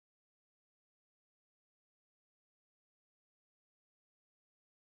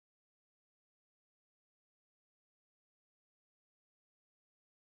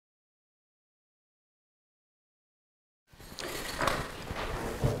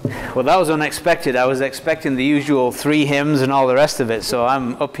Well, that was unexpected. I was expecting the usual 3 hymns and all the rest of it, so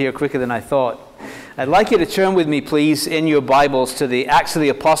I'm up here quicker than I thought. I'd like you to turn with me, please, in your Bibles to the Acts of the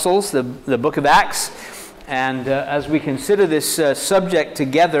Apostles, the book of Acts. And as we consider this subject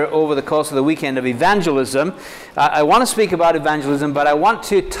together over the course of the weekend of evangelism, I want to speak about evangelism, but I want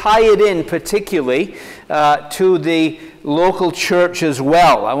to tie it in particularly to the local church as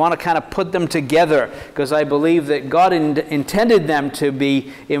well. I want to kind of put them together because I believe that God intended them to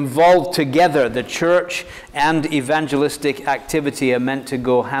be involved together. The church and evangelistic activity are meant to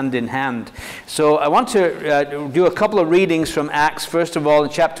go hand in hand. So I want to do a couple of readings from Acts. First of all, in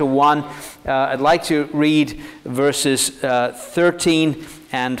chapter 1, I'd like to read verses 13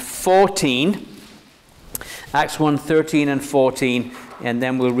 and 14. Acts 1, 13 and 14, and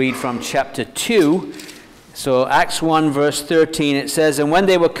then we'll read from chapter 2. So Acts 1 verse 13, it says, "And when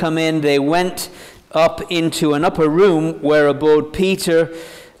they were come in, they went up into an upper room where abode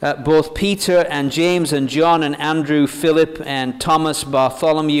both Peter and James and John and Andrew, Philip and Thomas,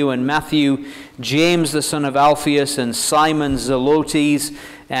 Bartholomew and Matthew, James the son of Alphaeus and Simon Zelotes,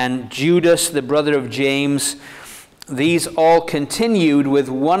 and Judas the brother of James. These all continued with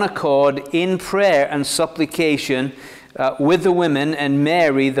one accord in prayer and supplication with the women and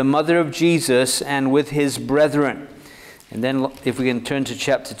Mary, the mother of Jesus, and with his brethren." And then if we can turn to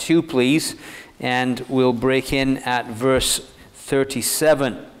chapter 2, please, and we'll break in at verse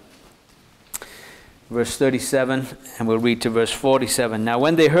 37. Verse 37, and we'll read to verse 47. "Now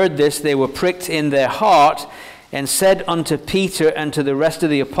when they heard this, they were pricked in their heart, and said unto Peter and to the rest of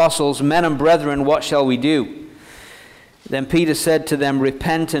the apostles, Men and brethren, what shall we do? Then Peter said to them,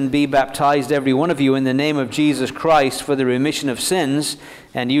 Repent and be baptized every one of you in the name of Jesus Christ for the remission of sins,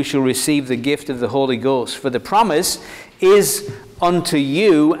 and you shall receive the gift of the Holy Ghost. For the promise is unto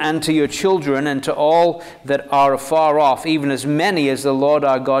you and to your children and to all that are afar off, even as many as the Lord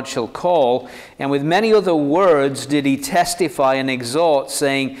our God shall call. And with many other words did he testify and exhort,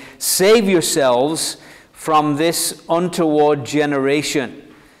 saying, Save yourselves from this untoward generation.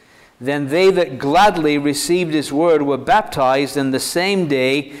 Then they that gladly received his word were baptized, and the same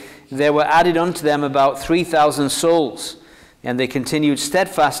day there were added unto them about 3,000 souls. And they continued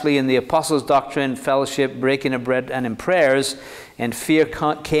steadfastly in the apostles' doctrine, fellowship, breaking of bread, and in prayers. And fear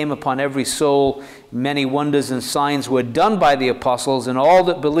came upon every soul. Many wonders and signs were done by the apostles, and all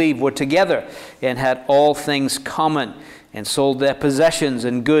that believed were together, and had all things common, and sold their possessions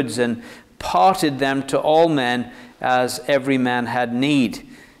and goods, and parted them to all men, as every man had need.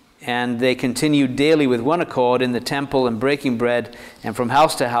 And they continued daily with one accord in the temple and breaking bread, and from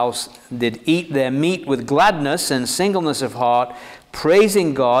house to house did eat their meat with gladness and singleness of heart,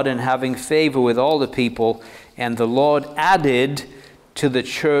 praising God and having favor with all the people. And the Lord added to the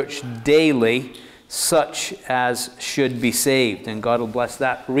church daily such as should be saved." And God will bless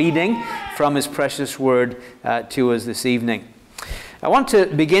that reading from his precious word to us this evening. I want to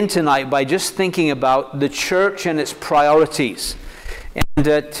begin tonight by just thinking about the church and its priorities. And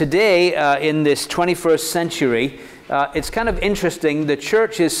today, in this 21st century, it's kind of interesting. The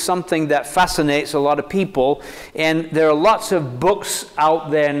church is something that fascinates a lot of people, and there are lots of books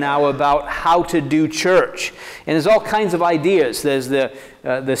out there now about how to do church. And there's all kinds of ideas. There's the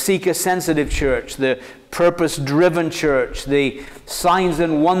seeker-sensitive church, the purpose-driven church, the signs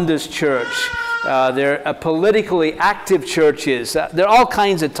and wonders church. There are politically active churches. There are all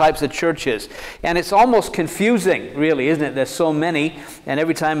kinds of types of churches. And it's almost confusing, really, isn't it? There's so many. And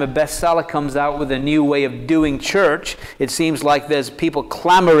every time a bestseller comes out with a new way of doing church, it seems like there's people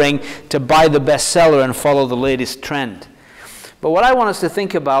clamoring to buy the bestseller and follow the latest trend. But what I want us to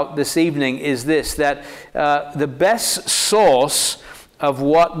think about this evening is this, that the best source of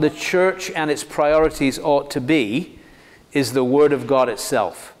what the church and its priorities ought to be is the Word of God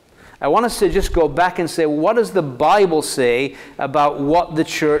itself. I want us to just go back and say, what does the Bible say about what the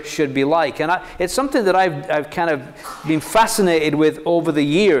church should be like? And it's something that I've kind of been fascinated with over the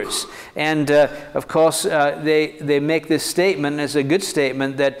years. And of course, they make this statement, and it's a good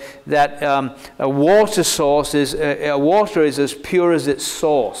statement, that a water source is water is as pure as its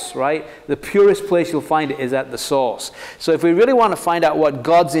source, right? The purest place you'll find it is at the source. So if we really want to find out what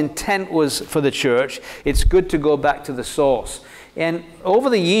God's intent was for the church, it's good to go back to the source. And over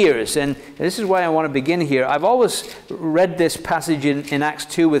the years, and this is why I want to begin here, I've always read this passage in Acts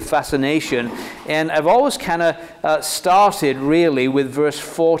 2 with fascination, and I've always kind of started really with verse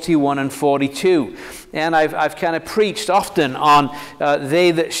 41 and 42. And I've kind of preached often on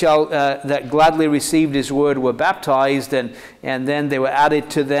they that gladly received his word were baptized, and then they were added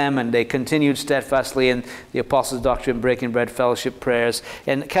to them, and they continued steadfastly in the apostles' doctrine, breaking bread, fellowship, prayers,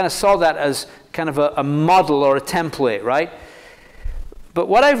 and kind of saw that as kind of a model or a template, right? But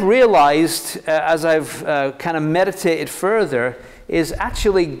what I've realized as I've kind of meditated further is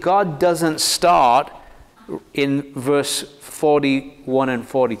actually God doesn't start in verse 41 and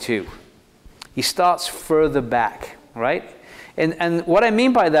 42. He starts further back, right? And what I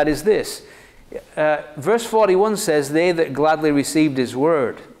mean by that is this. Verse 41 says, they that gladly received his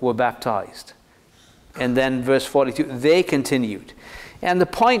word were baptized. And then verse 42, they continued. And the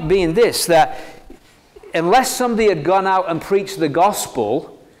point being this, that unless somebody had gone out and preached the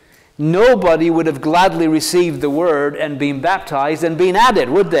gospel, nobody would have gladly received the word and been baptized and been added,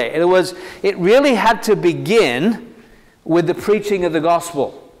 would they? It really had to begin with the preaching of the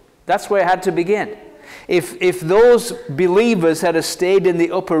gospel. That's where it had to begin. If those believers had stayed in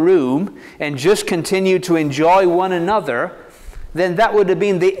the upper room and just continued to enjoy one another, then that would have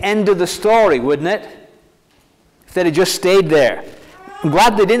been the end of the story, wouldn't it? If they'd have just stayed there. I'm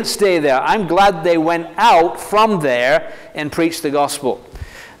glad they didn't stay there. I'm glad they went out from there and preached the gospel.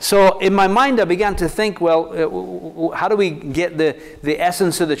 So in my mind, I began to think, well, how do we get the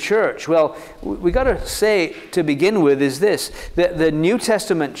essence of the church? Well, we got to say to begin with is this, that the New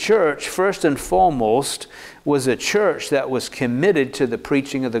Testament church, first and foremost, was a church that was committed to the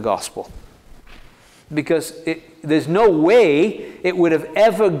preaching of the gospel. Because there's no way it would have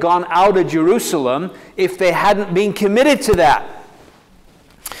ever gone out of Jerusalem if they hadn't been committed to that.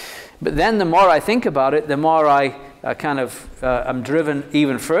 But then the more I think about it, the more I'm driven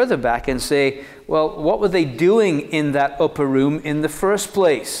even further back and say, well, what were they doing in that upper room in the first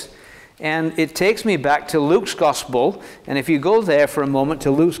place? And it takes me back to Luke's Gospel. And if you go there for a moment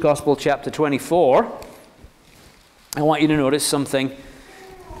to Luke's Gospel chapter 24, I want you to notice something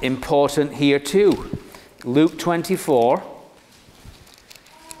important here too. Luke 24.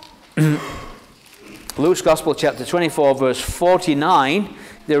 Luke's Gospel chapter 24 verse 49.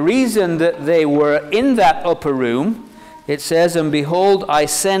 The reason that they were in that upper room, it says, and behold, I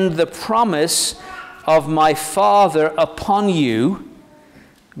send the promise of my Father upon you,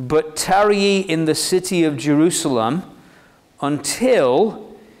 but tarry ye in the city of Jerusalem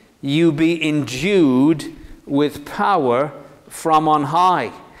until you be endued with power from on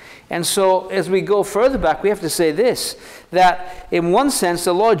high. And so as we go further back, we have to say this, that in one sense,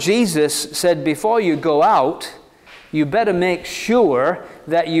 the Lord Jesus said, before you go out, you better make sure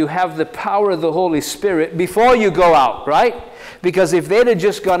that you have the power of the Holy Spirit before you go out, right? Because if they'd have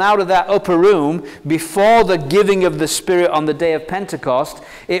just gone out of that upper room before the giving of the Spirit on the day of Pentecost,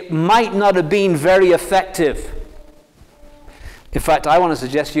 it might not have been very effective. In fact, I want to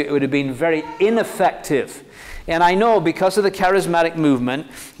suggest to you it would have been very ineffective. And I know because of the charismatic movement,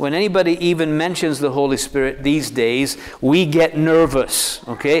 when anybody even mentions the Holy Spirit these days, we get nervous,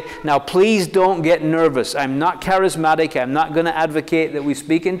 okay? Now, please don't get nervous. I'm not charismatic. I'm not going to advocate that we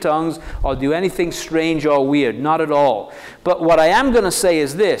speak in tongues or do anything strange or weird. Not at all. But what I am going to say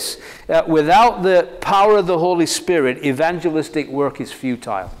is this. Without the power of the Holy Spirit, evangelistic work is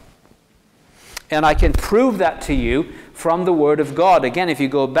futile. And I can prove that to you from the Word of God. Again, if you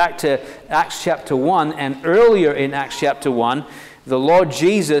go back to Acts chapter 1 and earlier in Acts chapter 1, the Lord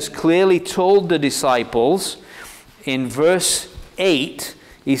Jesus clearly told the disciples in verse 8,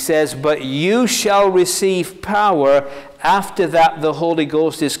 he says, but you shall receive power after that the Holy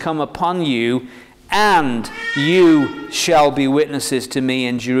Ghost is come upon you, and you shall be witnesses to me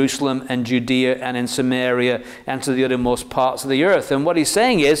in Jerusalem and Judea and in Samaria and to the uttermost parts of the earth. And what he's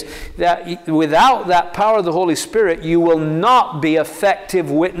saying is that without that power of the Holy Spirit, you will not be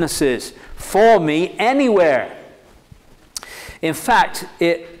effective witnesses for me anywhere. In fact,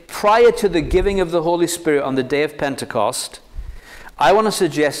 prior to the giving of the Holy Spirit on the day of Pentecost, I want to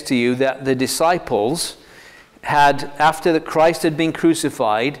suggest to you that the disciples had, after Christ had been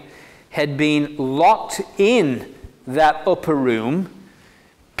crucified, had been locked in that upper room,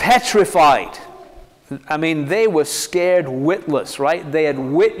 petrified. I mean, they were scared witless, right? They had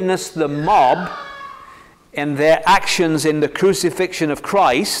witnessed the mob and their actions in the crucifixion of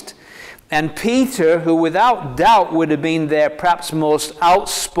Christ. And Peter, who without doubt would have been their perhaps most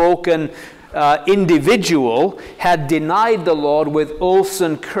outspoken individual, had denied the Lord with oaths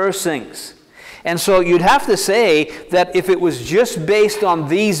and cursings. And so you'd have to say that if it was just based on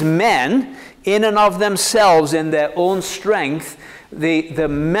these men, in and of themselves, in their own strength, the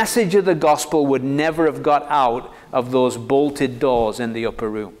message of the gospel would never have got out of those bolted doors in the upper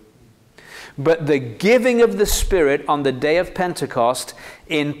room. But the giving of the Spirit on the day of Pentecost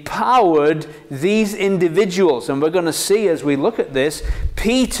empowered these individuals. And we're going to see as we look at this,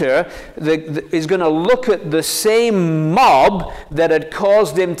 Peter is going to look at the same mob that had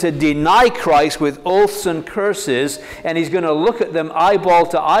caused him to deny Christ with oaths and curses, and he's going to look at them eyeball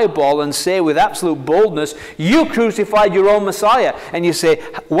to eyeball and say with absolute boldness, "You crucified your own Messiah." And you say,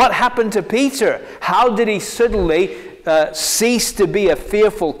 what happened to Peter? How did he suddenly cease to be a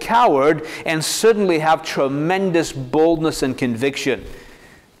fearful coward and suddenly have tremendous boldness and conviction?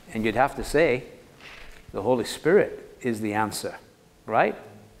 And you'd have to say, the Holy Spirit is the answer. Right?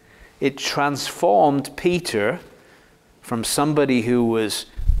 It transformed Peter from somebody who was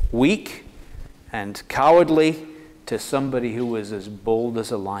weak and cowardly to somebody who was as bold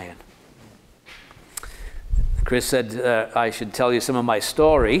as a lion. Chris said I should tell you some of my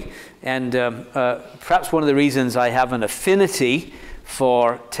story, and perhaps one of the reasons I have an affinity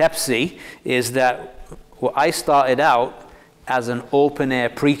for TEPSE is that I started out as an open-air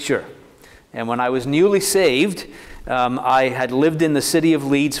preacher. And when I was newly saved, I had lived in the city of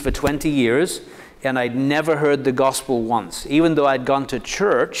Leeds for 20 years, and I'd never heard the gospel once. Even though I'd gone to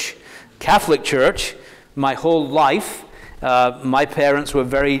church, Catholic church, my whole life, my parents were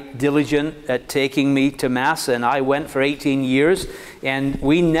very diligent at taking me to Mass, and I went for 18 years, and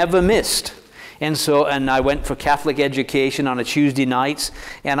we never missed. And I went for Catholic education on a Tuesday nights,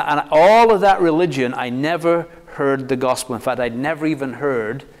 and all of that religion, I never heard the gospel. In fact, I'd never even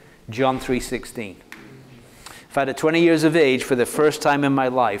heard John 3:16. In fact, at 20 years of age, for the first time in my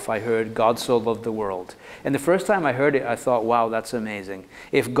life, I heard God so loved the world. And the first time I heard it, I thought, wow, that's amazing.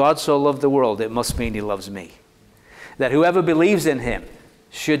 If God so loved the world, it must mean he loves me. That whoever believes in him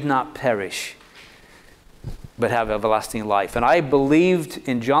should not perish, but have everlasting life. And I believed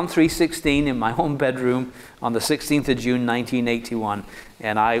in John 3:16 in my own bedroom on the 16th of June, 1981.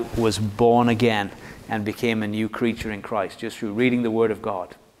 And I was born again and became a new creature in Christ just through reading the Word of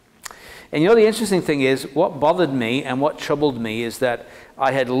God. And you know, the interesting thing is, what bothered me and what troubled me is that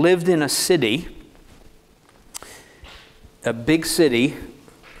I had lived in a city, a big city,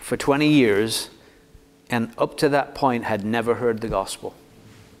 for 20 years, and up to that point had never heard the gospel.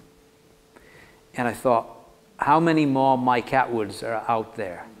 And I thought, how many more Mike Attwoods are out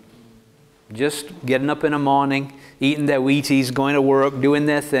there? Just getting up in the morning, eating their Wheaties, going to work, doing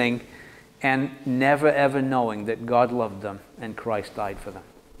their thing, and never ever knowing that God loved them and Christ died for them.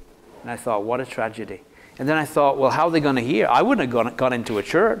 And I thought, what a tragedy. And then I thought, well, how are they going to hear? I wouldn't have gone into a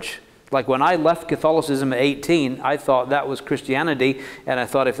church. Like when I left Catholicism at 18, I thought that was Christianity. And I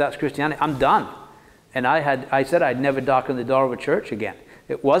thought, if that's Christianity, I'm done. And I said I'd never darken the door of a church again.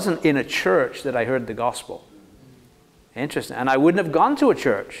 It wasn't in a church that I heard the gospel. Interesting. And I wouldn't have gone to a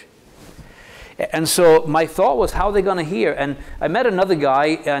church. And so my thought was, how are they going to hear? And I met another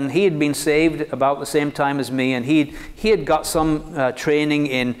guy, and he had been saved about the same time as me, and he had got some training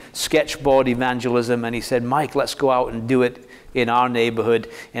in sketchboard evangelism, and he said, Mike, let's go out and do it in our neighborhood.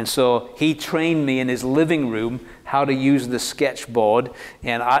 And so he trained me in his living room how to use the sketchboard,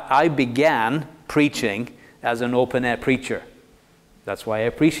 and I began preaching as an open-air preacher. That's why I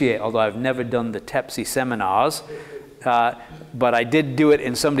appreciate, although I've never done the TEPSE seminars, but I did do it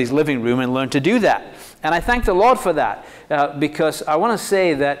in somebody's living room and learned to do that. And I thank the Lord for that, because I want to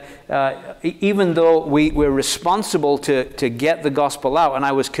say that even though we're responsible to get the gospel out, and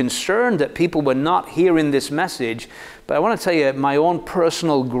I was concerned that people were not hearing this message, but I want to tell you, my own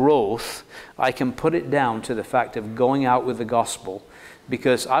personal growth, I can put it down to the fact of going out with the gospel,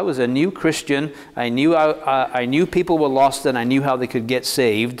 because I was a new Christian. I knew people were lost, and I knew how they could get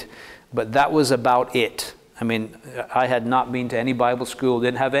saved, but that was about it. I mean, I had not been to any Bible school,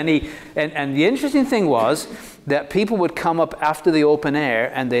 didn't have any, and the interesting thing was that people would come up after the open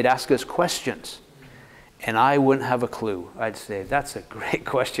air and they'd ask us questions. And I wouldn't have a clue. I'd say, that's a great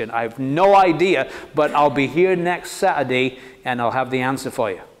question. I have no idea, but I'll be here next Saturday and I'll have the answer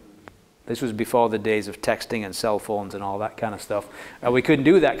for you. This was before the days of texting and cell phones and all that kind of stuff. We couldn't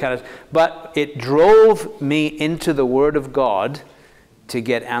do that kind of, but it drove me into the Word of God to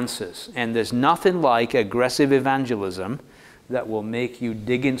get answers. And there's nothing like aggressive evangelism that will make you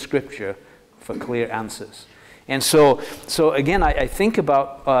dig in Scripture for clear answers. And so again, I think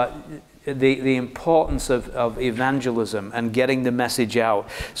about the importance of evangelism and getting the message out.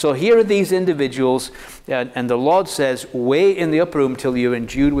 So here are these individuals, and the Lord says, wait in the upper room till you're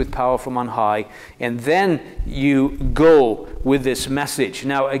endued with power from on high, and then you go with this message.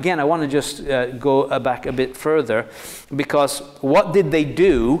 Now again, I want to just go back a bit further, because what did they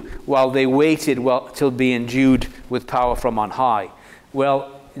do while they waited till be endued with power from on high?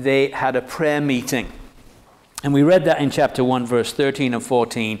 Well, they had a prayer meeting. And we read that in chapter 1, verse 13 and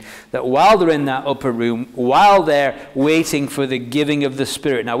 14, that while they're in that upper room, while they're waiting for the giving of the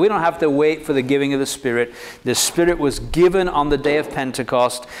Spirit. Now, we don't have to wait for the giving of the Spirit. The Spirit was given on the day of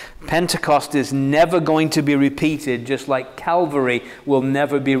Pentecost. Pentecost is never going to be repeated, just like Calvary will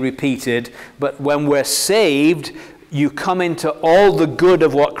never be repeated. But when we're saved, you come into all the good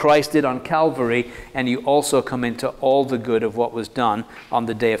of what Christ did on Calvary, and you also come into all the good of what was done on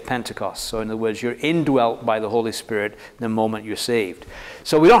the day of Pentecost. So in other words, you're indwelt by the Holy Spirit the moment you're saved.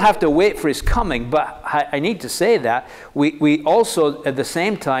 So we don't have to wait for his coming, but I need to say that we also at the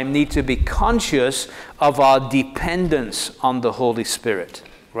same time need to be conscious of our dependence on the Holy Spirit,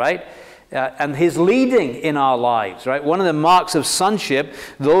 right? And his leading in our lives, right? One of the marks of sonship,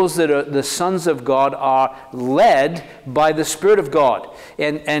 those that are the sons of God are led by the Spirit of God.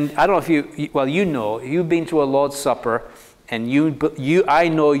 And I don't know if you've been to a Lord's Supper, and I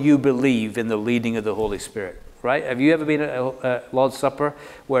know you believe in the leading of the Holy Spirit, right? Have you ever been at a Lord's Supper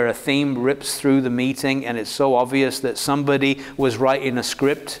where a theme rips through the meeting and it's so obvious that somebody was writing a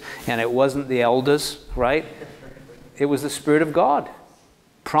script and it wasn't the elders, right? It was the Spirit of God,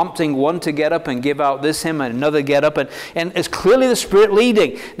 prompting one to get up and give out this hymn and another get up. And it's clearly the Spirit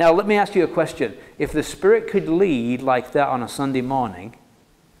leading. Now, let me ask you a question. If the Spirit could lead like that on a Sunday morning,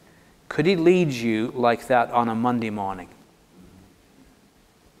 could he lead you like that on a Monday morning?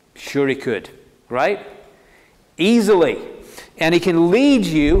 Sure he could, right? Easily. And he can lead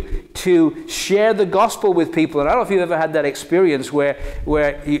you to share the gospel with people. And I don't know if you've ever had that experience where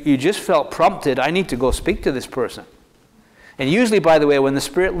you just felt prompted, I need to go speak to this person. And usually, by the way, when the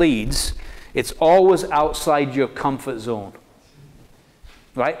Spirit leads, it's always outside your comfort zone.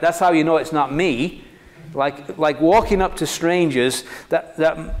 Right? That's how you know it's not me. Like walking up to strangers,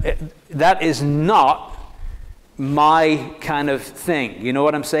 that is not my kind of thing. You know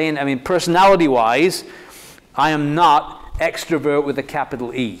what I'm saying? I mean, personality-wise, I am not extrovert with a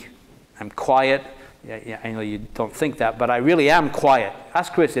capital E. I'm quiet. Yeah, I know you don't think that, but I really am quiet.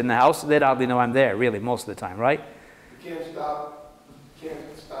 Ask Chris in the house. They'd hardly know I'm there, really, most of the time, right? Can't stop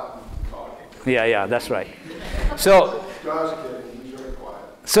talking. Yeah, that's right. So, God's kidding. He's very quiet.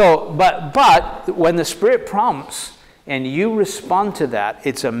 So, but when the Spirit prompts and you respond to that,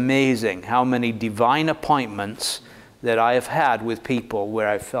 it's amazing how many divine appointments that I have had with people where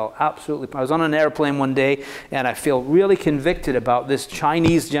I felt absolutely... I was on an airplane one day and I feel really convicted about this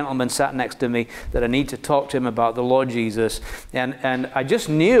Chinese gentleman sat next to me that I need to talk to him about the Lord Jesus. And I just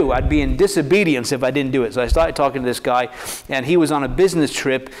knew I'd be in disobedience if I didn't do it. So I started talking to this guy, and he was on a business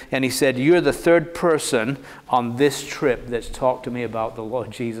trip, and he said, "You're the third person on this trip that's talked to me about the Lord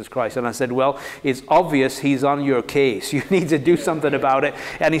Jesus Christ." And I said, "Well, it's obvious he's on your case. You need to do something about it."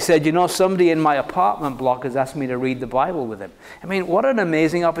 And he said, "You know, somebody in my apartment block has asked me to read the Bible with him." I mean, what an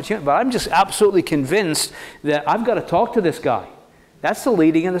amazing opportunity. But I'm just absolutely convinced that I've got to talk to this guy. That's the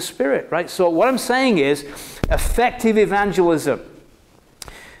leading of the Spirit, right? So what I'm saying is effective evangelism.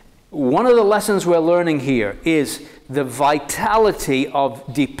 One of the lessons we're learning here is the vitality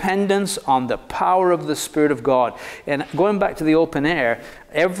of dependence on the power of the Spirit of God. And going back to the open air,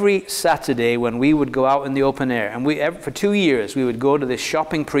 every Saturday when we would go out in the open air, and for 2 years we would go to this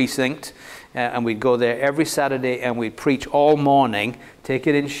shopping precinct, and we'd go there every Saturday and we'd preach all morning, take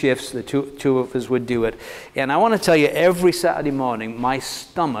it in shifts, the two of us would do it. And I want to tell you, every Saturday morning, my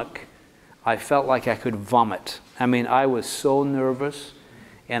stomach, I felt like I could vomit. I mean, I was so nervous.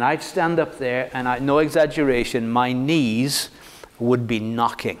 And I'd stand up there, and no exaggeration, my knees would be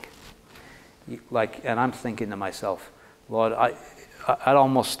knocking. And I'm thinking to myself, Lord, I'd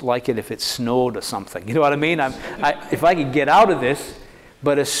almost like it if it snowed or something. You know what I mean? If I could get out of this.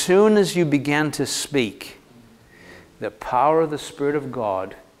 But as soon as you began to speak, the power of the Spirit of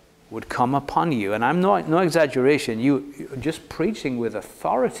God would come upon you. And I'm no exaggeration. You're just preaching with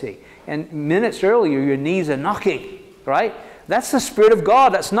authority. And minutes earlier, your knees are knocking, right? That's the Spirit of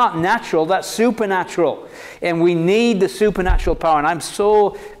God. That's not natural. That's supernatural. And we need the supernatural power. And I'm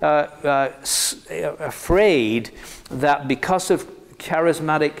so afraid that because of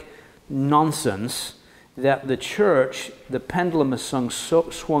charismatic nonsense, that the church, the pendulum has swung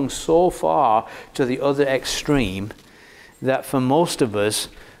so far to the other extreme that for most of us,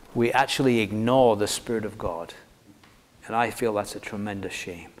 we actually ignore the Spirit of God. And I feel that's a tremendous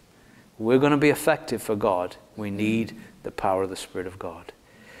shame. We're going to be effective for God. We need the power of the Spirit of God.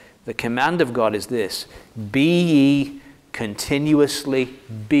 The command of God is this: be ye continuously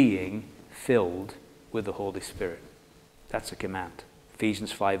being filled with the Holy Spirit. That's a command.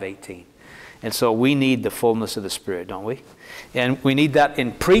 Ephesians 5:18. And so we need the fullness of the Spirit, don't we? And we need that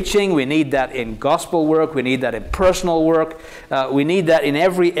in preaching. We need that in gospel work. We need that in personal work. We need that in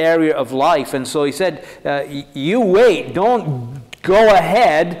every area of life. And so he said, you wait. Don't go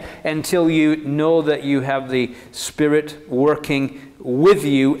ahead until you know that you have the Spirit working with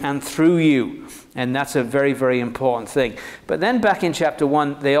you and through you. And that's a very, very important thing. But then back in chapter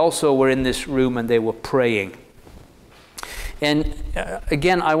 1, they also were in this room and they were praying. And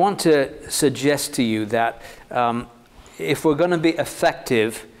again, I want to suggest to you that if we're going to be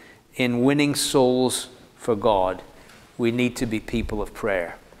effective in winning souls for God, we need to be people of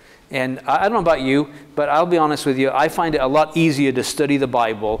prayer. And I don't know about you, but I'll be honest with you, I find it a lot easier to study the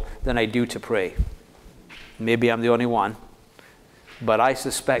Bible than I do to pray. Maybe I'm the only one, but I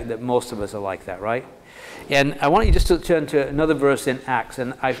suspect that most of us are like that, right? And I want you just to turn to another verse in Acts.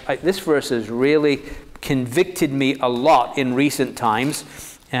 And this verse has really convicted me a lot in recent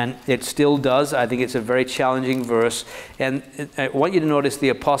times, and it still does. I think it's a very challenging verse. And I want you to notice the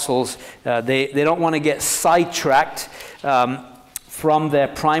apostles, they don't want to get sidetracked from their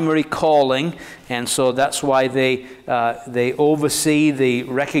primary calling, and so that's why they oversee the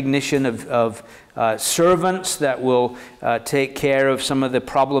recognition of servants that will take care of some of the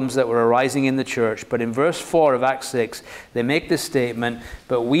problems that were arising in the church. But in verse 4 of Acts 6, they make this statement,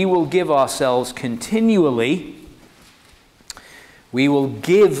 but we will give ourselves continually. We will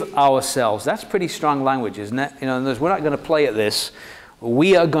give ourselves. That's pretty strong language, isn't it? You know, we're not going to play at this.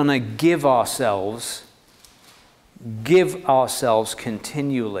 We are going to give ourselves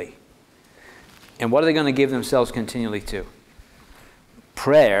continually. And what are they going to give themselves continually to?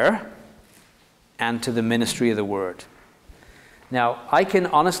 Prayer and to the ministry of the word. Now, I can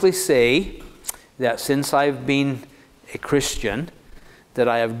honestly say that since I've been a Christian, that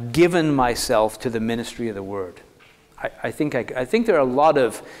I have given myself to the ministry of the word. I think there are a lot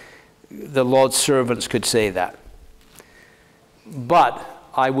of the Lord's servants could say that. But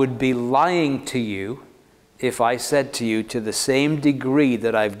I would be lying to you if I said to you, to the same degree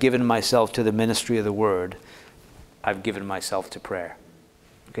that I've given myself to the ministry of the word, I've given myself to prayer.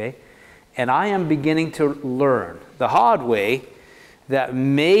 Okay? And I am beginning to learn the hard way that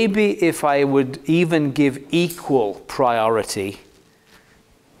maybe if I would even give equal priority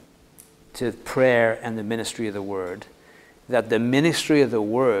to prayer and the ministry of the word, that the ministry of the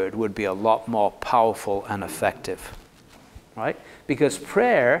word would be a lot more powerful and effective. Right? Because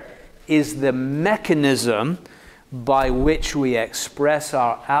prayer is the mechanism by which we express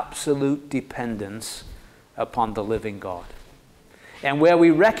our absolute dependence upon the living God. And where we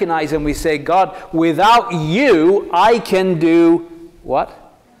recognize and we say, God, without you, I can do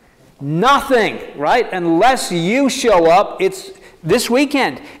what? Nothing, right? Unless you show up. It's this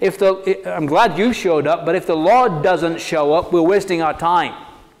weekend. I'm glad you showed up, but if the Lord doesn't show up, we're wasting our time,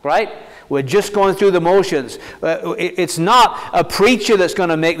 right? We're just going through the motions. It's not a preacher that's going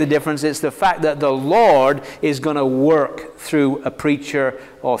to make the difference. It's the fact that the Lord is going to work through a preacher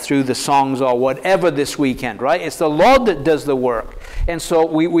or through the songs or whatever this weekend, right? It's the Lord that does the work. And so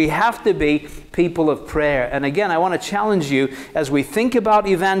we have to be people of prayer. And again, I want to challenge you as we think about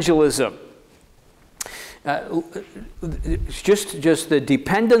evangelism. Just the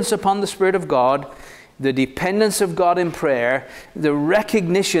dependence upon the Spirit of God, the dependence of God in prayer, the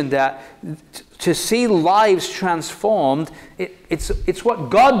recognition that to see lives transformed, it's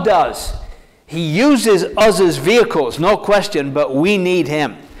what God does. He uses us as vehicles, no question, but we need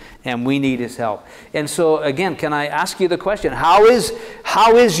Him and we need His help. And so again, can I ask you the question, how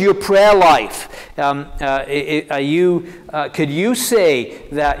is your prayer life? Could you say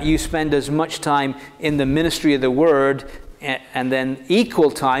that you spend as much time in the ministry of the Word and then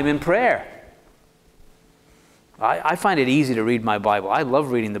equal time in prayer? I find it easy to read my Bible. I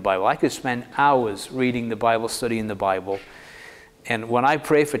love reading the Bible. I could spend hours reading the Bible, studying the Bible. And when I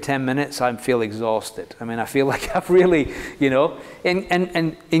pray for 10 minutes, I feel exhausted. I mean, I feel like I've really,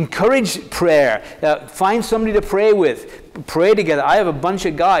 and encourage prayer. Find somebody to pray with. Pray together. I have a bunch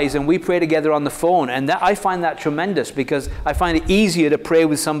of guys, and we pray together on the phone. And I find that tremendous because I find it easier to pray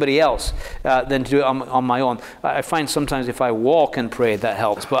with somebody else than to do it on my own. I find sometimes if I walk and pray, that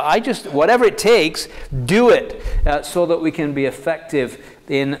helps. But whatever it takes, do it so that we can be effective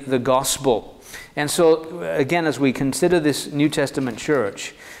in the gospel. And so, again, as we consider this New Testament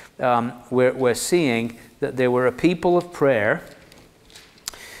church, we're seeing that they were a people of prayer.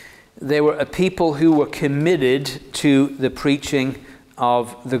 They were a people who were committed to the preaching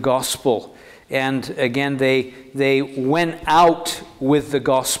of the gospel. And again, they went out with the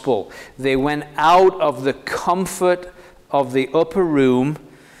gospel. They went out of the comfort of the upper room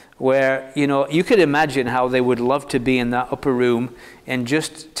where, you know, you could imagine how they would love to be in that upper room and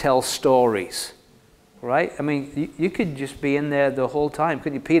just tell stories, right? I mean, you could just be in there the whole time.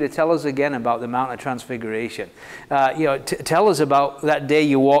 Couldn't you? Peter, tell us again about the Mount of Transfiguration. You know, tell us about that day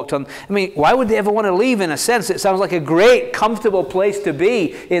you walked on. I mean, why would they ever want to leave? In a sense, it sounds like a great, comfortable place to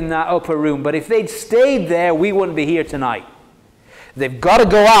be in that upper room. But if they'd stayed there, we wouldn't be here tonight. They've got to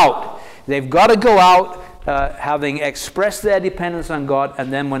go out. They've got to go out. Having expressed their dependence on God,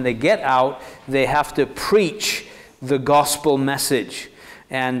 and then when they get out, they have to preach the gospel message.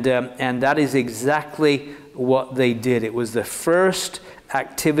 And that is exactly what they did. It was the first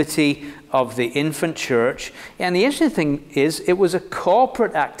activity of the infant church. And the interesting thing is, it was a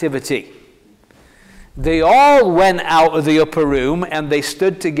corporate activity. They all went out of the upper room, and they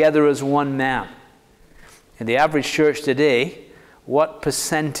stood together as one man. In the average church today, what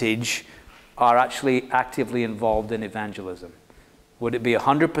percentage are actually actively involved in evangelism? Would it be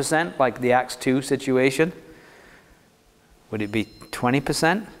 100% like the Acts 2 situation? Would it be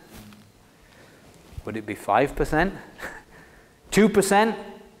 20%? Would it be 5%? 2%?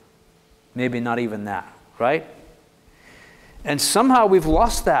 Maybe not even that, right? And somehow we've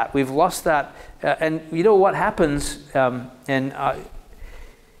lost that. We've lost that. And you know what happens?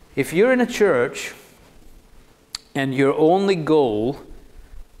 If you're in a church and your only goal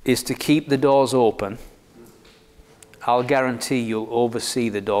is to keep the doors open, I'll guarantee you'll oversee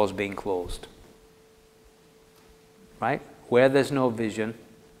the doors being closed. Right? Where there's no vision,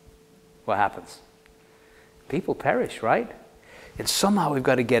 what happens? People perish, right? And somehow we've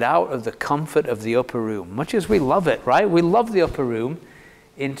got to get out of the comfort of the upper room. Much as we love it, right? We love the upper room,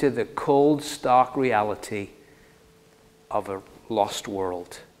 into the cold, stark reality of a lost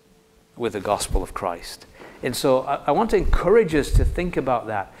world with the gospel of Christ. And so I want to encourage us to think about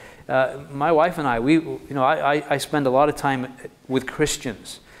that. My wife and I spend a lot of time with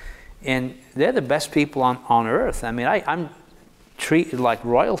Christians, and they're the best people on earth. I mean, I'm treated like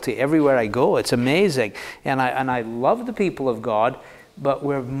royalty everywhere I go. It's amazing, and I love the people of God, but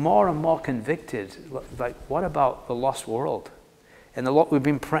we're more and more convicted. Like, what about the lost world? And the Lord, we've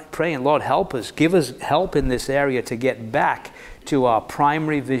been praying, Lord, help us, give us help in this area to get back to our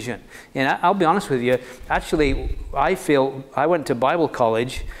primary vision. And I'll be honest with you, actually, I feel I went to Bible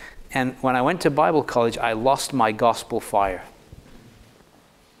college, and when I went to Bible college, I lost my gospel fire.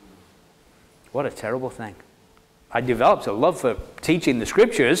 What a terrible thing. I developed a love for teaching the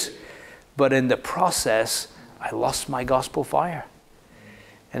scriptures, but in the process, I lost my gospel fire.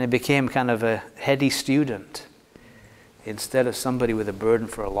 And I became kind of a heady student instead of somebody with a burden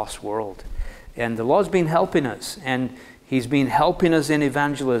for a lost world. And the Lord's been helping us, and He's been helping us in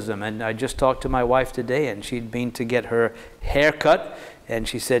evangelism. And I just talked to my wife today, and she'd been to get her hair cut, and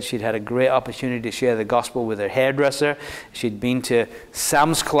she said she'd had a great opportunity to share the gospel with her hairdresser. She'd been to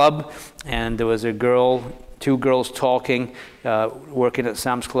Sam's Club, and there was two girls talking, working at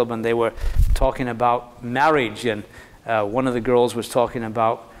Sam's Club, and they were talking about marriage. And one of the girls was talking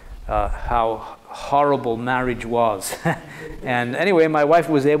about how horrible marriage was. And anyway, my wife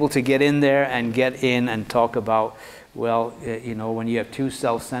was able to get in there and get in and talk about, well, you know, when you have two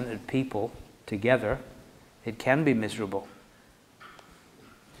self-centered people together, it can be miserable.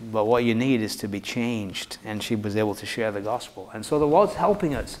 But what you need is to be changed. And she was able to share the gospel. And so the Lord's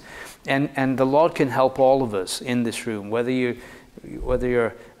helping us. And the Lord can help all of us in this room, whether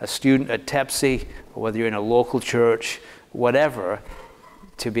you're a student at TEPSE, or whether you're in a local church, whatever,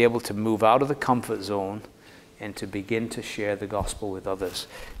 to be able to move out of the comfort zone and to begin to share the gospel with others.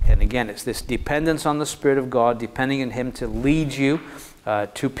 And again, it's this dependence on the Spirit of God, depending on Him to lead you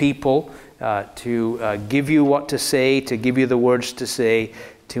to people, to give you what to say, to give you the words to say,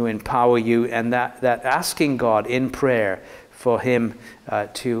 to empower you, and that asking God in prayer for Him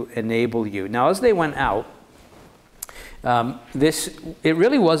to enable you. Now, as they went out, it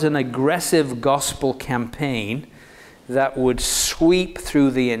really was an aggressive gospel campaign that would sweep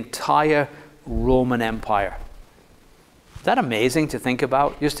through the entire Roman Empire. Is that amazing to think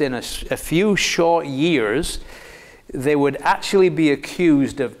about? Just in a few short years, they would actually be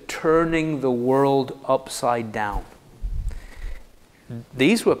accused of turning the world upside down.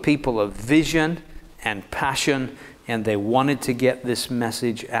 These were people of vision and passion, and they wanted to get this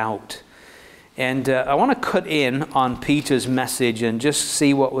message out. And I want to cut in on Peter's message and just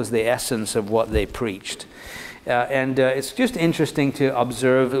see what was the essence of what they preached. It's just interesting to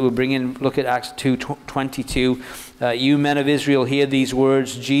observe. We'll look at Acts 2:22. You men of Israel, hear these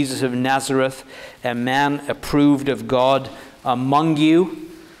words. Jesus of Nazareth, a man approved of God among you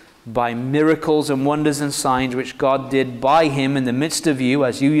by miracles and wonders and signs which God did by him in the midst of you,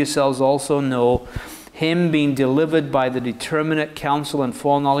 as you yourselves also know. him being delivered by the determinate counsel and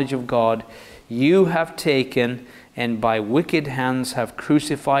foreknowledge of God, you have taken, and by wicked hands have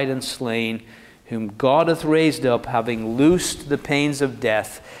crucified and slain, whom God hath raised up, having loosed the pains of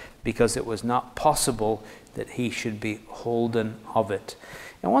death, because it was not possible that he should be holden of it.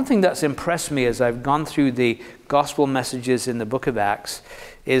 And one thing that's impressed me as I've gone through the gospel messages in the book of Acts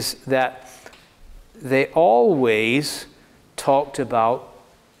is that they always talked about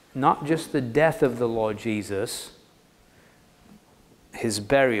not just the death of the Lord Jesus, his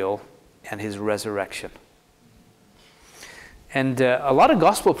burial, and his resurrection. And a lot of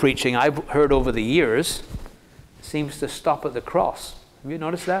gospel preaching I've heard over the years seems to stop at the cross. Have you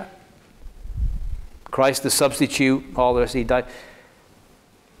noticed that? Christ the substitute, all the rest, he died.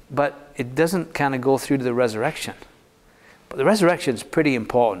 But it doesn't kind of go through to the resurrection. But the resurrection is pretty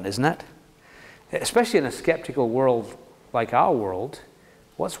important, isn't it? Especially in a skeptical world like our world,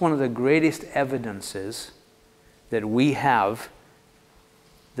 what's one of the greatest evidences that we have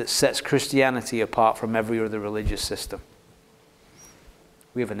that sets Christianity apart from every other religious system?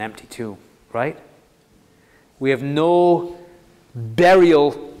 We have an empty tomb, right? We have no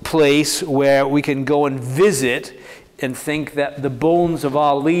burial place where we can go and visit and think that the bones of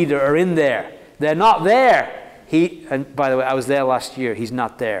our leader are in there. They're not there. And by the way, I was there last year. He's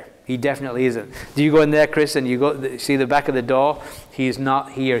not there. He definitely isn't. Do you go in there, Chris, and you go see the back of the door? He's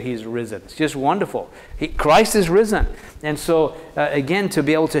not here. He's risen. It's just wonderful. Christ is risen. And so, again, to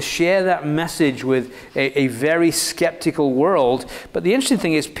be able to share that message with a very skeptical world. But the interesting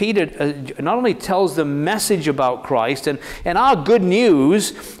thing is Peter not only tells the message about Christ, and our good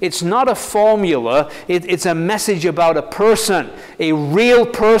news, it's not a formula. It's a message about a person, a real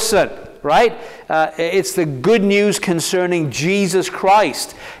person. Right? It's the good news concerning Jesus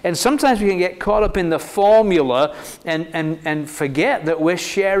Christ. And sometimes we can get caught up in the formula and forget that we're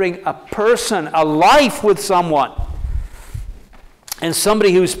sharing a person, a life with someone. And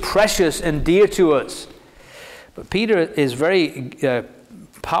somebody who's precious and dear to us. But Peter is very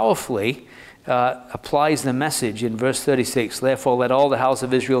powerfully applies the message in verse 36. Therefore let all the house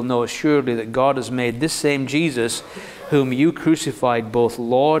of Israel know assuredly that God has made this same Jesus, whom you crucified, both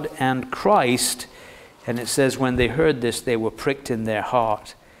Lord and Christ. And it says when they heard this, they were pricked in their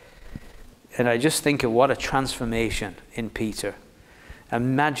heart. And I just think of what a transformation in Peter.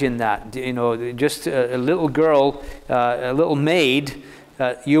 Imagine that, just a little girl, a little maid,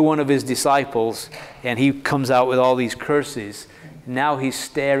 you're one of his disciples, and he comes out with all these curses. Now he's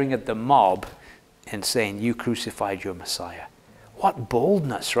staring at the mob and saying, you crucified your Messiah. What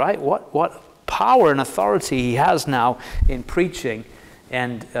boldness, right? What power and authority he has now in preaching.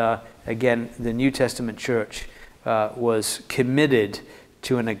 And again, the New Testament church was committed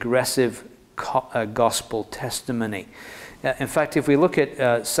to an aggressive gospel testimony. In fact, if we look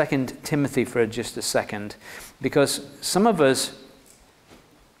at 2 Timothy for just a second, because some of us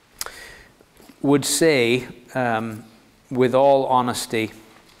would say, with all honesty,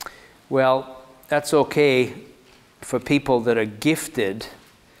 well, that's okay for people that are gifted,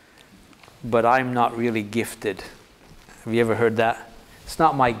 but I'm not really gifted. Have you ever heard that? It's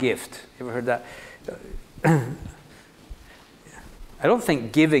not my gift. You ever heard that? I don't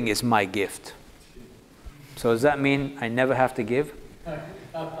think giving is my gift. So does that mean I never have to give? All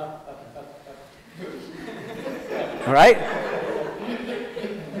right?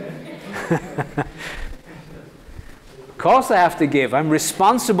 Of course I have to give. I'm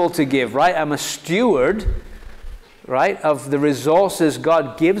responsible to give, right? I'm a steward, right, of the resources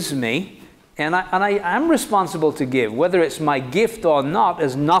God gives me. And I am responsible to give. Whether it's my gift or not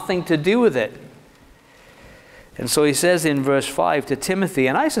has nothing to do with it. And so he says in verse 5 to Timothy,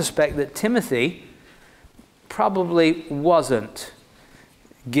 and I suspect that Timothy probably wasn't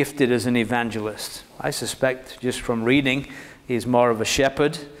gifted as an evangelist. I suspect, just from reading, he's more of a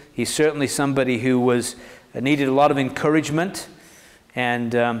shepherd. He's certainly somebody who needed a lot of encouragement.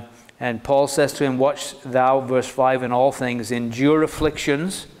 And Paul says to him, watch thou, verse 5, in all things, endure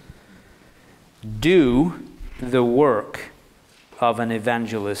afflictions, do the work of an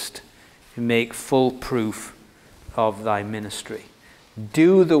evangelist, make full proof of thy ministry.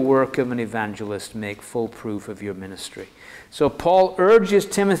 Do the work of an evangelist, make full proof of your ministry. So Paul urges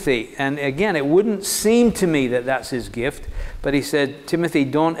Timothy, and again, it wouldn't seem to me that that's his gift, but he said, Timothy,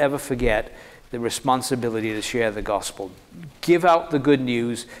 don't ever forget the responsibility to share the gospel. Give out the good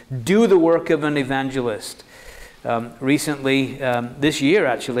news. Do the work of an evangelist. Recently, this year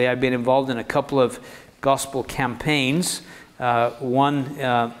actually, I've been involved in a couple of gospel campaigns.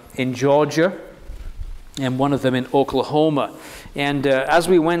 One in Georgia, and one of them in Oklahoma. And as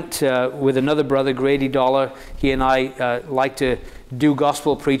we went with another brother, Grady Dollar, he and I like to do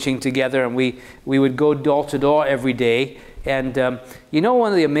gospel preaching together, and we would go door to door every day. And you know,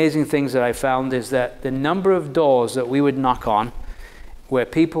 one of the amazing things that I found is that the number of doors that we would knock on, where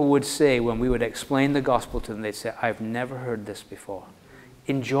people would say, when we would explain the gospel to them, they'd say, I've never heard this before.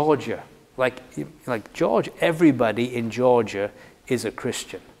 In Georgia, like George, everybody in Georgia is a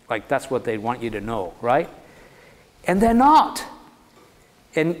Christian. Like, that's what they want you to know, right? And they're not.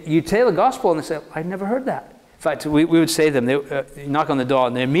 And you tell the gospel and they say, I've never heard that. In fact, we would say to them, they knock on the door,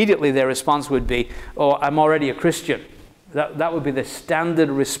 and immediately their response would be, oh, I'm already a Christian. That would be the standard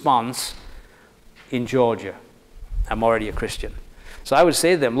response in Georgia. I'm already a Christian. So I would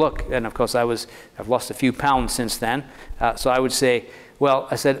say to them, look, and of course I've lost a few pounds since then. So I would say, well,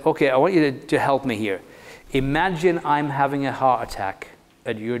 I said, okay, I want you to help me here. Imagine I'm having a heart attack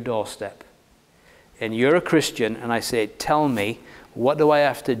at your doorstep. And you're a Christian, and I say, tell me, what do I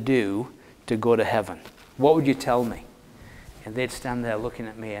have to do to go to heaven? What would you tell me? And they'd stand there looking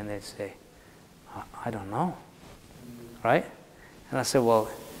at me, and they'd say, I don't know. Right? And I said, well,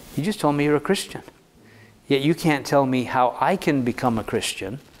 you just told me you're a Christian. Yet you can't tell me how I can become a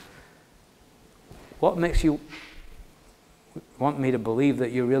Christian. What makes you want me to believe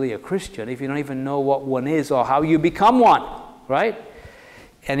that you're really a Christian if you don't even know what one is or how you become one? Right?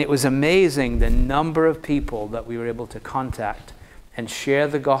 And it was amazing the number of people that we were able to contact and share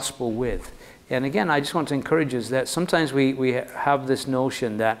the gospel with. And again, I just want to encourage us that sometimes we have this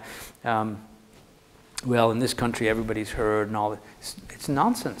notion that, well, in this country everybody's heard and all that. It's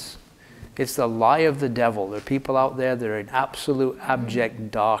nonsense. It's the lie of the devil. There are people out there that are in absolute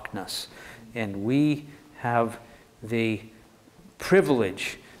abject darkness. And we have the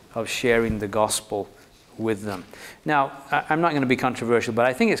privilege of sharing the gospel with them. Now, I'm not going to be controversial, but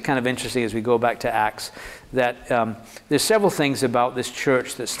I think it's kind of interesting as we go back to Acts that there's several things about this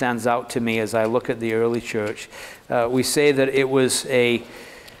church that stands out to me as I look at the early church. We say that it was a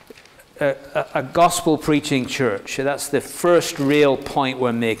gospel preaching church. That's the first real point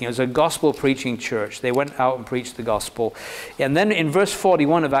we're making. It was a gospel preaching church. They went out and preached the gospel. And then in verse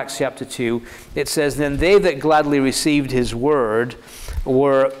 41 of Acts chapter 2, it says, then they that gladly received his word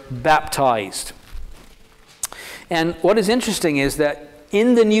were baptized. And what is interesting is that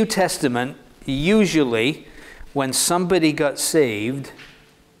in the New Testament, usually when somebody got saved,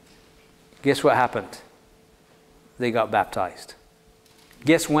 guess what happened? They got baptized.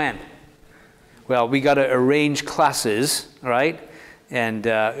 Guess when? Well, we got to arrange classes, right? And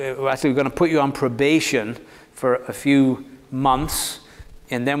actually, we're going to put you on probation for a few months,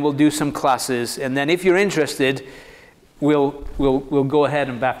 and then we'll do some classes. And then, if you're interested, we'll go ahead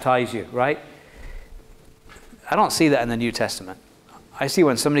and baptize you, right? I don't see that in the New Testament. I see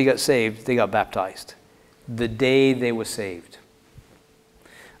when somebody got saved, they got baptized the day they were saved.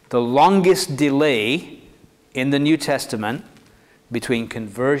 The longest delay in the New Testament between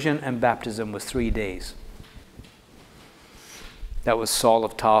conversion and baptism was 3 days. That was Saul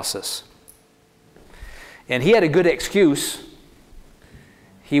of Tarsus. And he had a good excuse.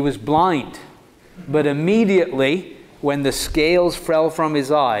 He was blind. But immediately, when the scales fell from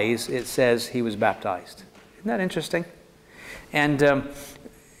his eyes, it says he was baptized. Isn't that interesting? And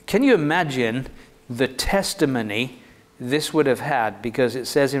can you imagine the testimony this would have had? Because it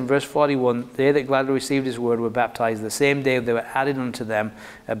says in verse 41, they that gladly received his word were baptized. The same day there were added unto them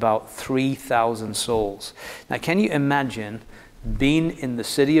about 3,000 souls. Now, can you imagine being in the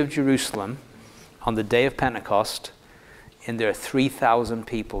city of Jerusalem on the day of Pentecost, and there are 3,000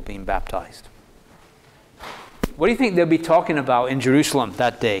 people being baptized? What do you think they'll be talking about in Jerusalem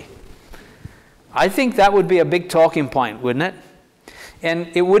that day? I think that would be a big talking point, wouldn't it? And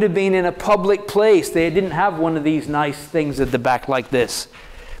it would have been in a public place. They didn't have one of these nice things at the back like this.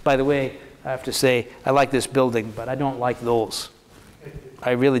 By the way, I have to say, I like this building, but I don't like those.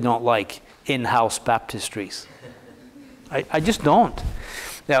 I really don't like in-house baptistries. I just don't.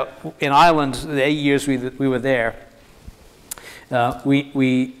 Now, in Ireland, the 8 years we were there,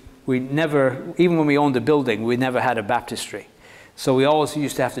 we never, even when we owned a building, we never had a baptistry. So we always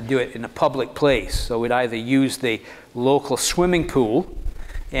used to have to do it in a public place. So we'd either use the local swimming pool,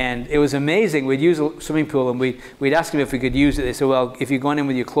 and it was amazing. We'd use a swimming pool, and we'd ask them if we could use it. They said, well, if you're going in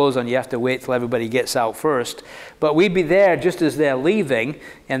with your clothes on, you have to wait till everybody gets out first. But we'd be there just as they're leaving,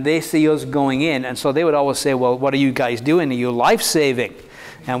 and they see us going in. And so they would always say, well, what are you guys doing? Are you life-saving?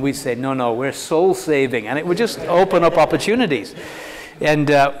 And we'd say, no, we're soul-saving. And it would just open up opportunities. And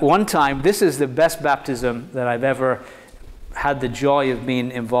one time, this is the best baptism that I've ever had the joy of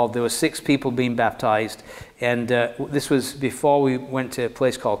being involved. There were 6 people being baptized, and this was before we went to a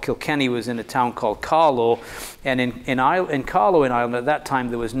place called Kilkenny. Was in a town called Carlow, and in Carlow in Ireland at that time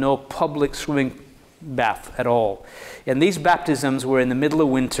there was no public swimming bath at all. And these baptisms were in the middle of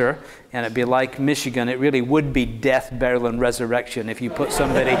winter, and it'd be like Michigan. It really would be death, burial, and resurrection if you put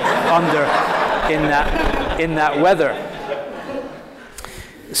somebody under in that weather.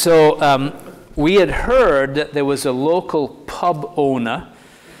 So we had heard that there was a local pub owner,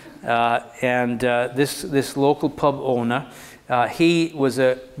 and this local pub owner, he was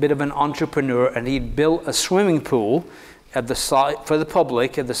a bit of an entrepreneur, and he'd built a swimming pool at the side for the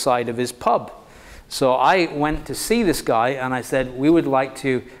public at the side of his pub. So I went to see this guy, and I said, we would like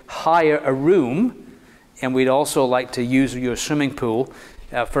to hire a room, and we'd also like to use your swimming pool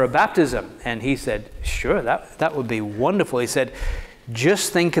for a baptism. And he said, sure, that would be wonderful. He said,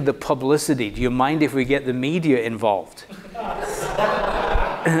 just think of the publicity. Do you mind if we get the media involved?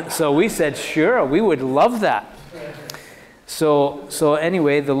 So we said, sure, we would love that. So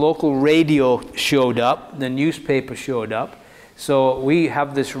anyway, the local radio showed up, the newspaper showed up. So we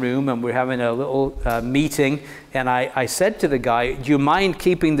have this room, and we're having a little meeting, and I said to the guy, do you mind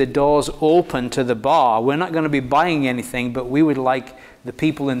keeping the doors open to the bar? We're not going to be buying anything, but we would like the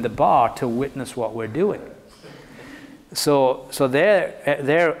people in the bar to witness what we're doing. So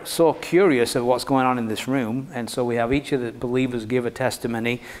they're so curious of what's going on in this room, and so we have each of the believers give a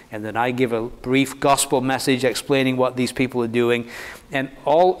testimony, and then I give a brief gospel message explaining what these people are doing, and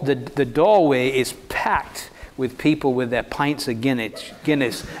all the doorway is packed with people with their pints of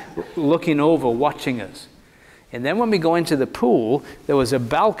Guinness looking over, watching us. And then when we go into the pool, there was a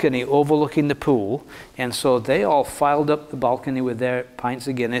balcony overlooking the pool, and so they all filed up the balcony with their pints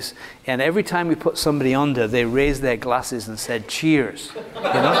of Guinness, and every time we put somebody under, they raised their glasses and said, cheers, you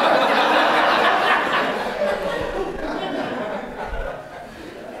know?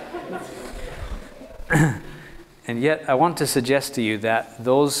 And yet, I want to suggest to you that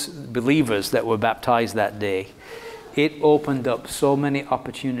those believers that were baptized that day, it opened up so many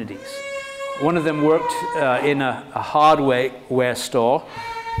opportunities. One of them worked in a hardware store.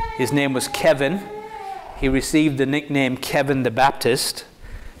 His name was Kevin. He received the nickname Kevin the Baptist.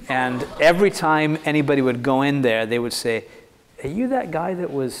 And every time anybody would go in there, they would say, are you that guy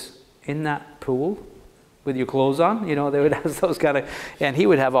that was in that pool with your clothes on? You know, they would ask those kind of, and he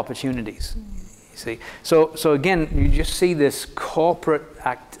would have opportunities. See? So again, you just see this corporate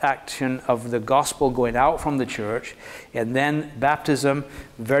action of the gospel going out from the church, and then baptism,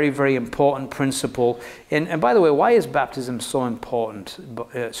 very, very important principle. And by the way, why is baptism so important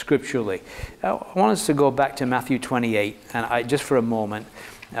scripturally? I want us to go back to Matthew 28, and just for a moment.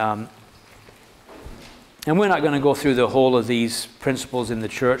 And we're not going to go through the whole of these principles in the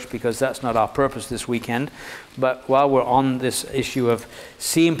church, because that's not our purpose this weekend. But while we're on this issue of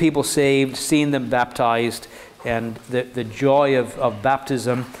seeing people saved, seeing them baptized, and the joy of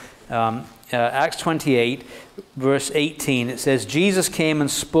baptism, Acts 28, verse 18, it says, Jesus came and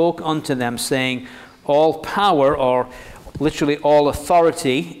spoke unto them, saying, all power, or literally all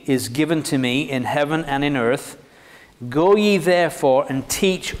authority, is given to me in heaven and in earth. Go ye therefore and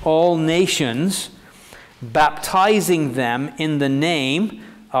teach all nations, baptizing them in the name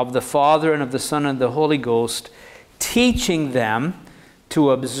of the Father and of the Son and the Holy Ghost, teaching them to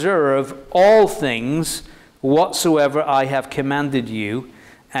observe all things whatsoever I have commanded you,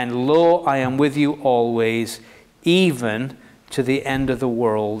 and lo, I am with you always, even to the end of the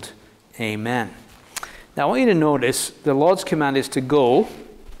world. Amen. Now I want you to notice the Lord's command is to go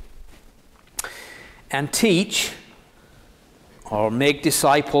and teach or make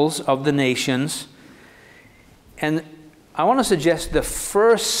disciples of the nations. And I want to suggest the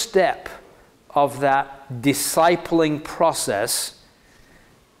first step of that discipling process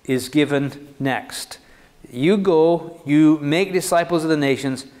is given next. You go, you make disciples of the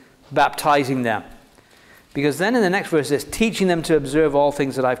nations, baptizing them. Because then in the next verse it says, teaching them to observe all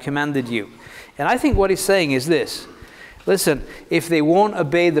things that I've commanded you. And I think what he's saying is this. Listen, if they won't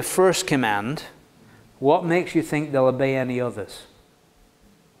obey the first command, what makes you think they'll obey any others?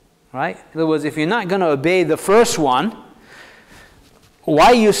 Right? In other words, if you're not going to obey the first one, why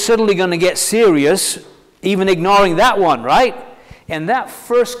are you suddenly going to get serious, even ignoring that one, right? And that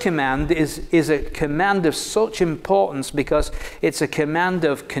first command is a command of such importance, because it's a command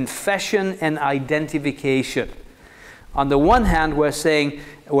of confession and identification. On the one hand, we're saying,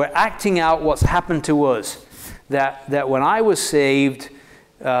 we're acting out what's happened to us. That when I was saved,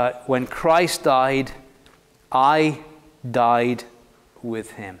 when Christ died, I died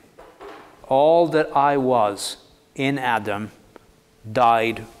with him. All that I was in Adam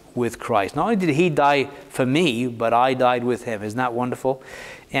died with Christ. Not only did he die for me, but I died with him. Isn't that wonderful?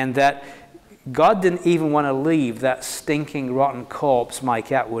 And that God didn't even want to leave that stinking, rotten corpse, Mike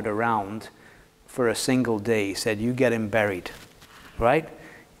Attwood, around for a single day. He said, you get him buried, right?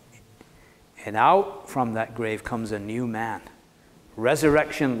 And out from that grave comes a new man.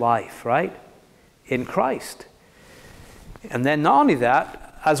 Resurrection life, right? In Christ. And then not only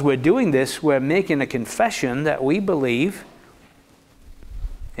that, as we're doing this, we're making a confession that we believe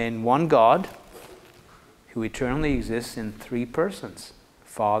in one God who eternally exists in three persons.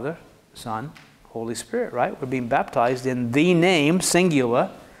 Father, Son, Holy Spirit, right? We're being baptized in the name, singular,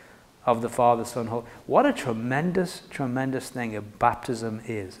 of the Father, Son, Holy. What a tremendous, tremendous thing a baptism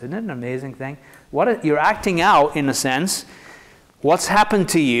is. Isn't it an amazing thing? You're acting out, in a sense, what's happened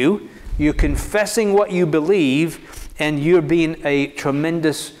to you. You're confessing what you believe, and you're being a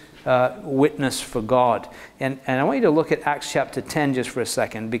tremendous witness for God. And I want you to look at Acts chapter 10 just for a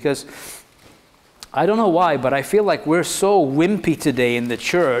second, because I don't know why, but I feel like we're so wimpy today in the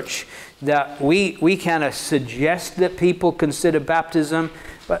church that we kind of suggest that people consider baptism.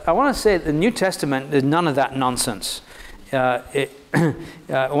 But I want to say the New Testament, there's none of that nonsense. I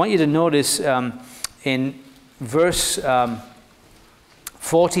want you to notice in verse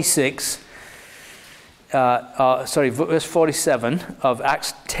 46, verse 47 of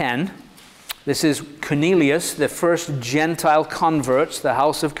Acts 10, this is Cornelius, the first Gentile converts, the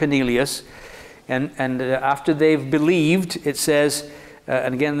house of Cornelius. And after they've believed, it says,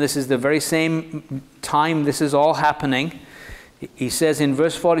 and again, this is the very same time this is all happening. He says in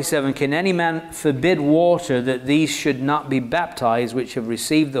verse 47, can any man forbid water that these should not be baptized, which have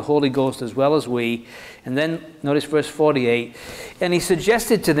received the Holy Ghost as well as we? And then notice verse 48. And he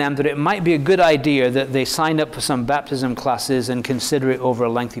suggested to them that it might be a good idea that they sign up for some baptism classes and consider it over a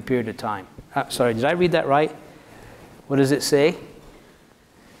lengthy period of time. Sorry, did I read that right? What does it say?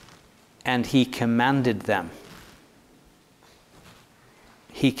 And he commanded them.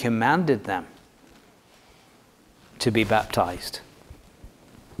 He commanded them to be baptized.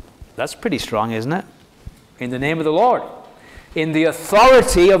 That's pretty strong, isn't it? In the name of the Lord. In the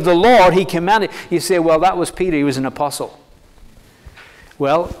authority of the Lord, he commanded. You say, well, that was Peter. He was an apostle.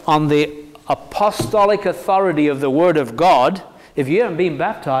 Well, on the apostolic authority of the Word of God, if you haven't been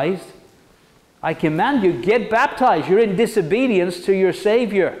baptized, I command you, get baptized. You're in disobedience to your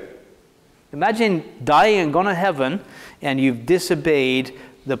Savior. Imagine dying and going to heaven, and you've disobeyed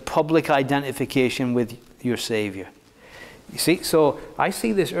the public identification with your Savior. You see, so I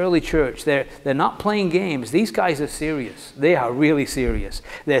see this early church, they're not playing games. These guys are serious. They are really serious.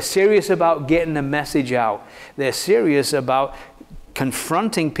 They're serious about getting the message out. They're serious about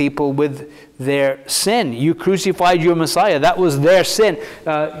confronting people with their sin. You crucified your Messiah. That was their sin.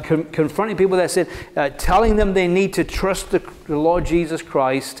 Confronting people with their sin. Telling them they need to trust the Lord Jesus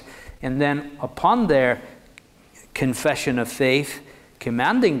Christ. And then upon their confession of faith,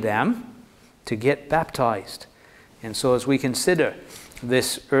 commanding them to get baptized. And so as we consider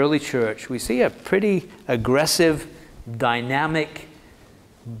this early church, we see a pretty aggressive, dynamic,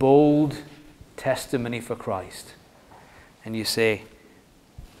 bold testimony for Christ. And you say,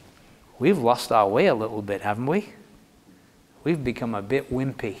 we've lost our way a little bit, haven't we? We've become a bit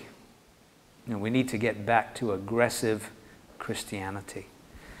wimpy. And we need to get back to aggressive Christianity.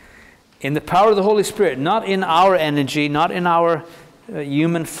 In the power of the Holy Spirit, not in our energy, not in our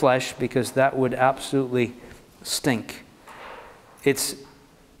human flesh, because that would absolutely stink. It's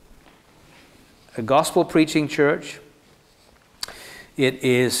a gospel preaching church. It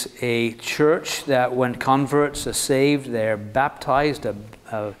is a church that when converts are saved, they're baptized,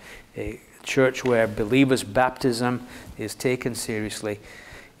 a church where believers' baptism is taken seriously.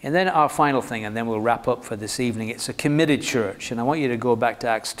 And then our final thing, and then we'll wrap up for this evening. It's a committed church. And I want you to go back to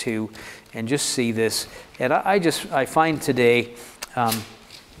Acts 2 and just see this. And I find today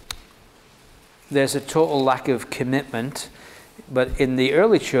there's a total lack of commitment. But in the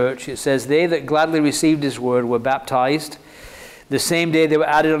early church, it says, they that gladly received his word were baptized. The same day there were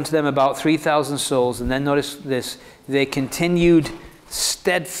added unto them about 3,000 souls. And then notice this, they continued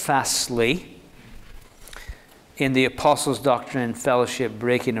steadfastly in the apostles' doctrine and fellowship,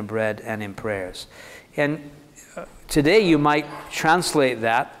 breaking of bread, and in prayers. And today you might translate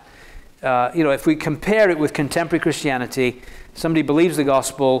that, if we compare it with contemporary Christianity, somebody believes the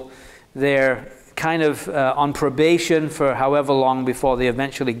gospel, they're kind of on probation for however long before they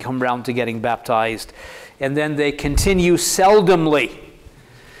eventually come around to getting baptized. And then they continue seldomly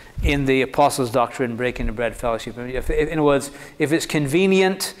in the apostles' doctrine, breaking the bread, fellowship. In other words, if it's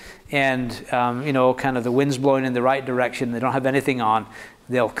convenient and, kind of the wind's blowing in the right direction, they don't have anything on,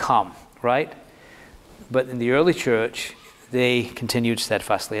 they'll come, right? But in the early church, they continued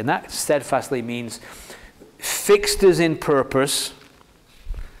steadfastly. And that steadfastly means fixed as in purpose,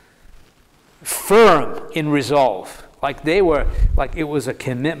 firm in resolve. Like they were, like it was a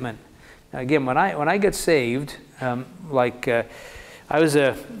commitment. Again, when I got saved, I was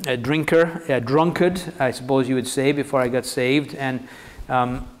a drinker, a drunkard, I suppose you would say, before I got saved. And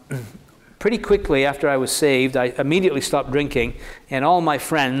pretty quickly after I was saved, I immediately stopped drinking, and all my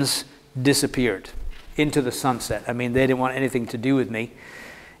friends disappeared into the sunset. I mean, they didn't want anything to do with me.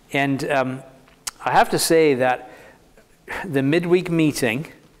 And I have to say that the midweek meeting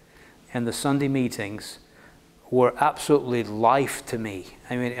and the Sunday meetings were absolutely life to me.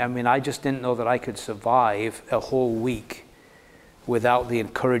 I mean, I just didn't know that I could survive a whole week without the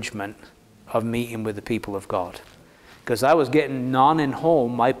encouragement of meeting with the people of God. Because I was getting none in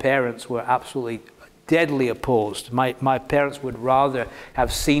home. My parents were absolutely deadly opposed. My parents would rather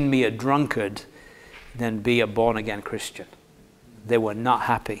have seen me a drunkard than be a born-again Christian. They were not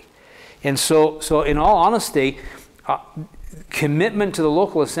happy. And so in all honesty, commitment to the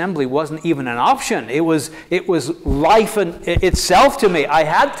local assembly wasn't even an option. It was life in itself to me. I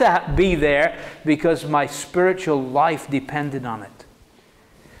had to be there because my spiritual life depended on it.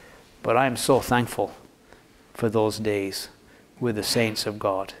 But I am so thankful for those days with the saints of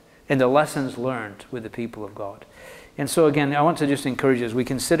God and the lessons learned with the people of God. And so again, I want to just encourage you as we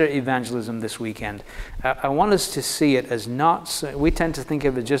consider evangelism this weekend. I want us to see it as not, we tend to think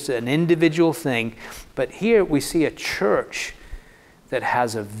of it just an individual thing, but here we see a church that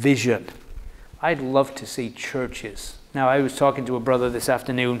has a vision. I'd love to see churches. Now, I was talking to a brother this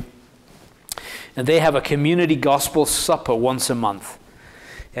afternoon, and they have a community gospel supper once a month.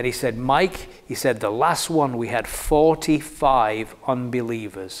 And he said, Mike, he said, the last one we had 45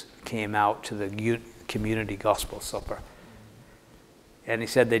 unbelievers came out to the community gospel supper. And he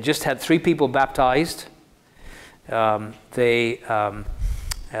said they just had 3 people baptized. And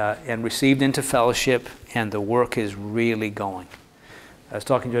received into fellowship, and the work is really going. I was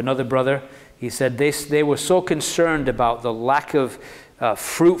talking to another brother. He said they were so concerned about the lack of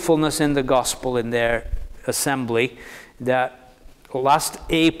fruitfulness in the gospel in their assembly that last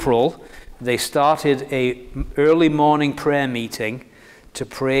April they started a early morning prayer meeting to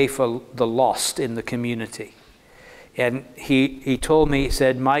pray for the lost in the community. And he told me, he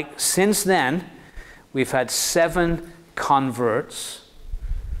said, Mike, since then we've had 7 converts,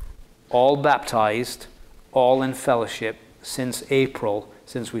 all baptized, all in fellowship since April,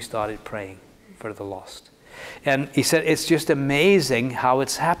 since we started praying for the lost. And he said it's just amazing how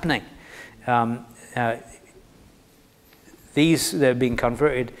it's happening. They're being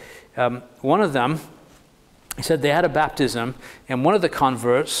converted. One of them, he said they had a baptism, and one of the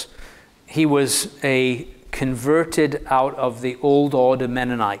converts, he was a converted out of the old order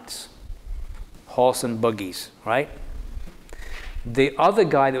Mennonites, horse and buggies, right? The other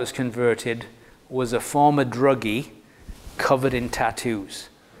guy that was converted was a former druggie covered in tattoos.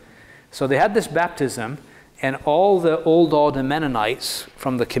 So they had this baptism, and all the old order Mennonites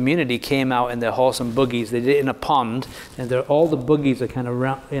from the community came out in their horse and buggies. They did it in a pond, and all the buggies are kind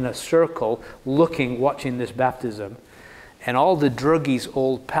of in a circle looking, watching this baptism. And all the druggie's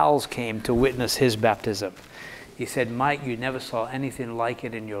old pals came to witness his baptism. He said, Mike, you never saw anything like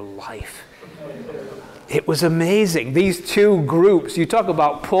it in your life. It was amazing. These 2 groups, you talk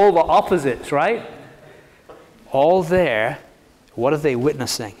about polar opposites, right? All there, what are they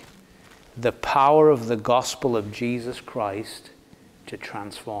witnessing? The power of the gospel of Jesus Christ to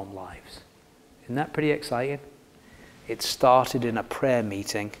transform lives. Isn't that pretty exciting? It started in a prayer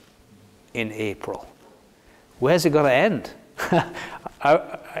meeting in April. Where's it going to end?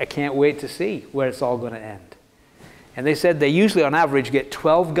 I can't wait to see where it's all going to end. And they said they usually on average get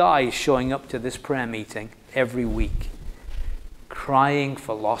 12 guys showing up to this prayer meeting every week, crying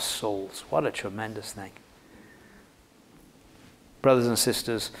for lost souls. What a tremendous thing. Brothers and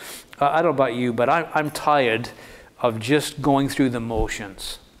sisters, I don't know about you, but I'm tired of just going through the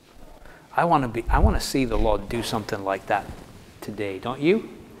motions. I want to see the Lord do something like that today, don't you?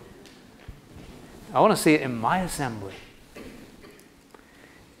 I want to see it in my assembly.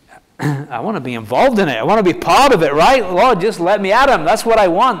 I want to be involved in it. I want to be part of it, right? Lord, just let me at him. That's what I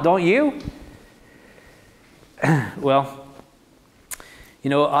want, don't you? Well, you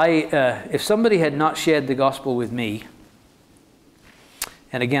know, if somebody had not shared the gospel with me,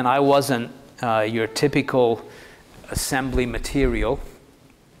 and again, I wasn't your typical assembly material,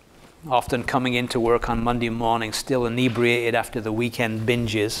 often coming into work on Monday morning, still inebriated after the weekend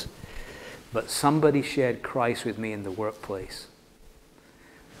binges, but somebody shared Christ with me in the workplace.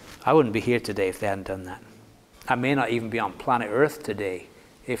 I wouldn't be here today if they hadn't done that. I may not even be on planet Earth today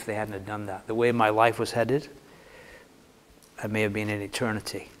if they hadn't have done that. The way my life was headed. I may have been in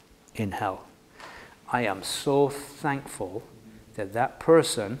eternity in hell. I am so thankful that that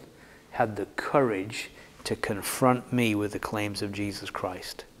person had the courage to confront me with the claims of Jesus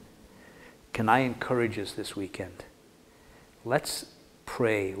Christ. Can I encourage us this weekend? Let's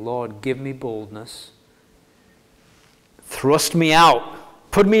pray, Lord, give me boldness. Thrust me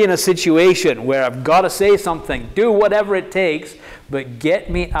out. Put me in a situation where I've got to say something. Do whatever it takes, but get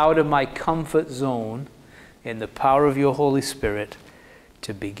me out of my comfort zone in the power of your Holy Spirit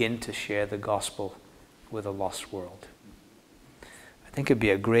to begin to share the gospel with a lost world. I think it'd be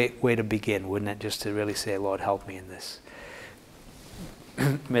a great way to begin, wouldn't it? Just to really say, Lord, help me in this.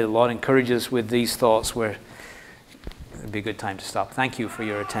 May the Lord encourage us with these thoughts where it'd be a good time to stop. Thank you for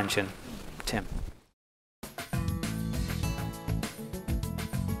your attention, Tim.